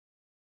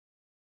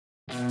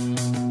Hello,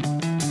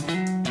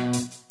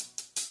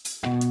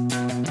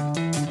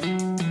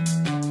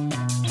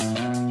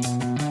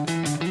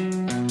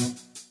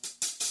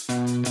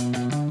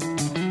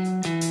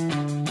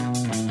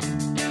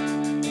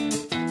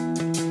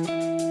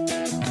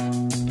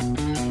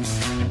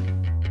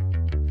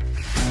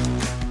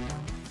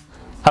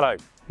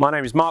 my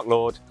name is Mark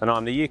Lord and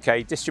I'm the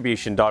UK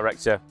Distribution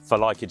Director for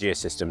Leica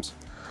Geosystems.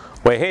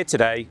 We're here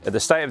today at the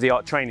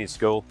state-of-the-art training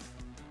school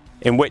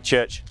in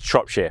Whitworth,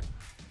 Shropshire.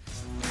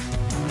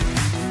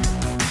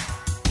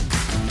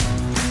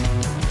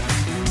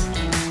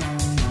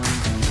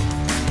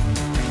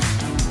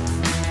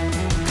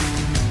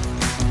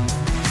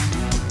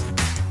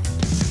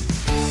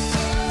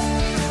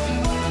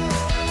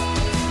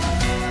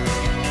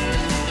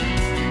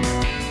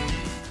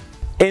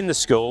 In the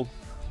school,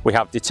 we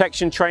have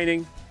detection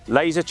training,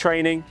 laser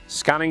training,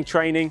 scanning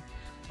training,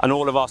 and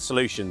all of our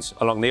solutions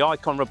along the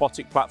Icon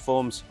robotic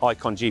platforms,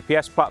 Icon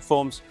GPS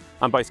platforms,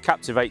 and both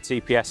Captivate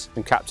TPS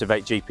and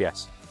Captivate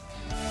GPS.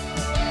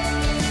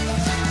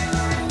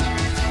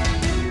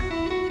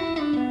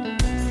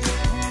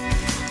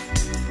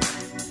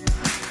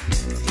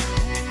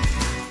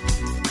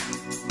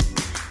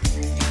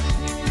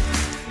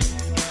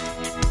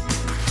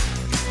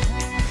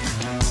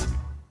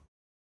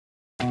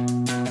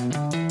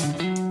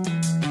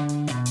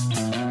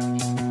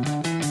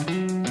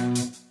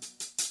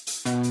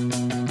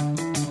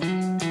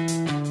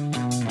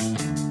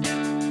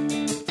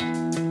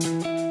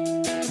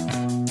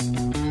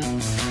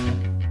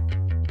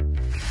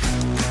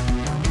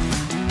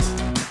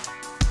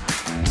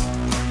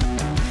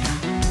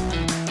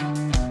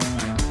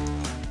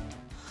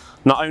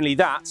 Not only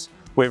that,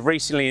 we've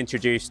recently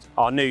introduced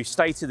our new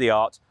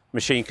state-of-the-art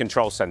machine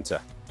control centre.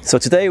 So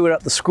today we're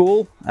at the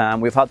school.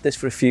 We've had this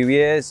for a few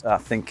years. I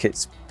think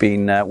it's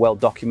been well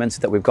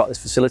documented that we've got this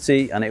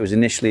facility, and it was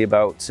initially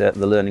about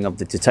the learning of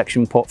the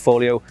detection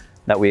portfolio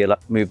that we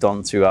moved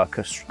on to our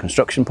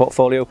construction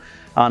portfolio,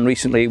 and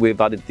recently we've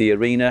added the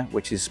arena,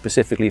 which is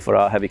specifically for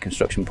our heavy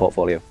construction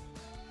portfolio.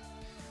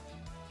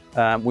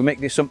 We make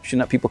the assumption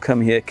that people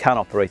come here can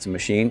operate a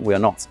machine. We are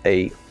not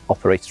a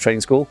operator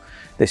training school.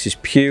 This is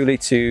purely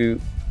to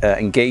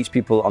engage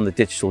people on the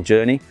digital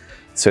journey,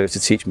 so to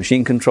teach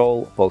machine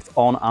control, both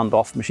on and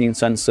off machine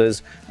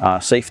sensors,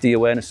 safety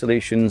awareness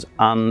solutions,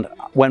 and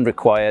when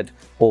required,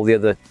 all the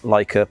other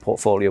Leica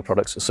portfolio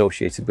products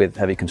associated with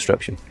heavy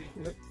construction.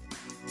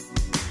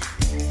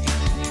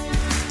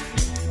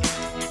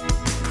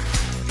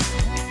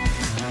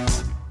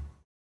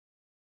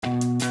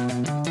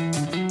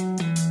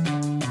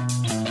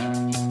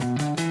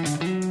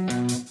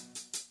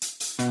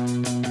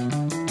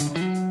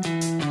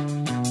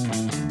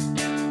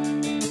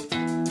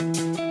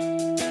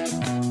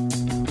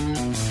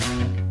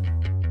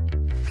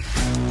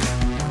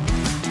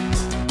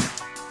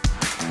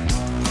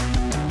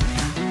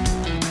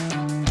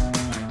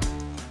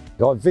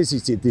 I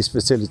visited this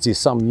facility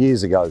some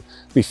years ago,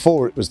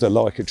 before it was the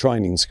Leica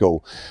Training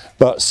School,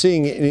 but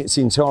seeing it in its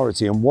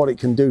entirety and what it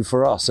can do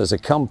for us as a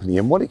company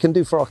and what it can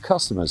do for our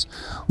customers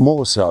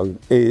more so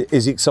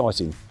is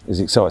exciting. This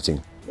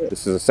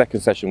is the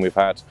second session we've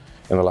had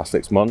in the last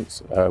 6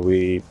 months.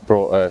 We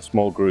brought a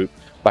small group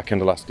back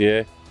end of last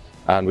year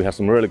and we had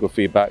some really good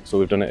feedback, so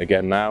we've done it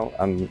again now,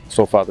 and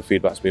so far the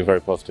feedback's been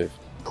very positive.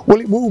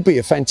 Well, it will be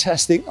a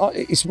fantastic,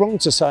 it's wrong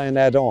to say an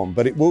add-on,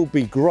 but it will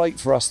be great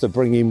for us to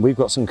bring in. We've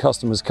got some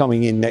customers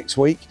coming in next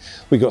week.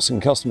 We've got some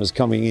customers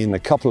coming in a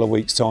couple of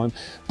weeks' time,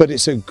 but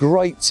it's a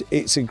great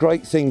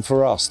thing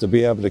for us to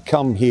be able to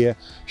come here,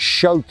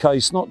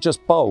 showcase not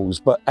just bowls,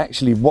 but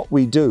actually what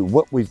we do,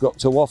 what we've got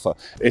to offer.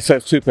 It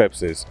serves two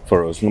purposes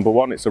for us. Number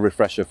one, it's a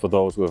refresher for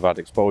those who have had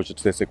exposure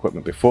to this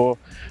equipment before,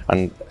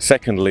 and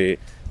secondly,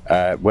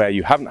 where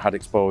you haven't had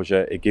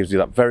exposure, it gives you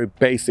that very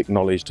basic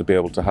knowledge to be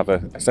able to have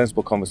a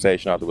sensible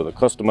conversation either with a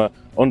customer,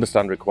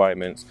 understand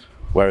requirements,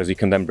 whereas you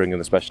can then bring in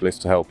the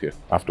specialist to help you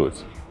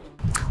afterwards.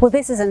 Well,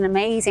 this is an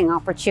amazing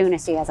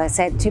opportunity, as I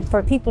said,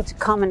 for people to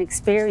come and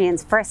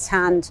experience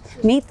firsthand,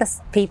 meet the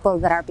people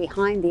that are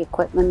behind the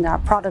equipment, our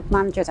product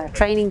managers, our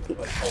training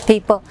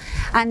people,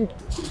 and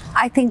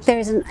I think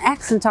there's an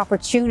excellent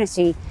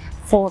opportunity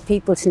for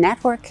people to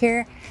network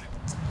here,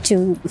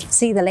 to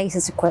see the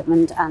latest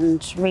equipment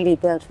and really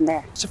build from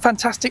there. It's a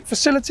fantastic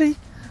facility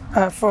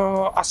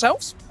for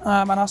ourselves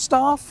and our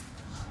staff,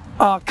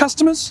 our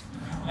customers,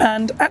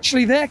 and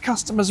actually their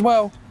customers as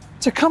well,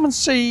 to come and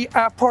see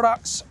our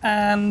products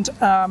and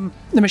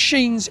the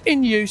machines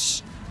in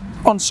use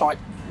on site.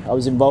 I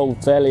was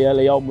involved fairly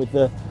early on with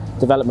the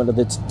development of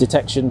the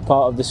detection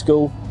part of the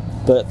school,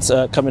 but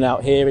coming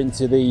out here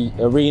into the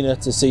arena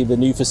to see the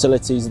new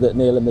facilities that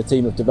Neil and the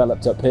team have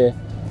developed up here,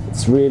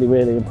 it's really,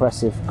 really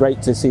impressive.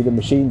 Great to see the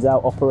machines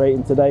out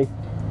operating today.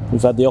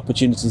 We've had the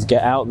opportunity to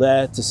get out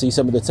there to see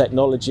some of the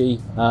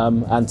technology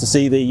and to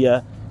see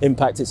the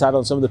impact it's had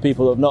on some of the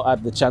people who have not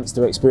had the chance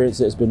to experience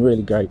it. It's been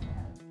really great.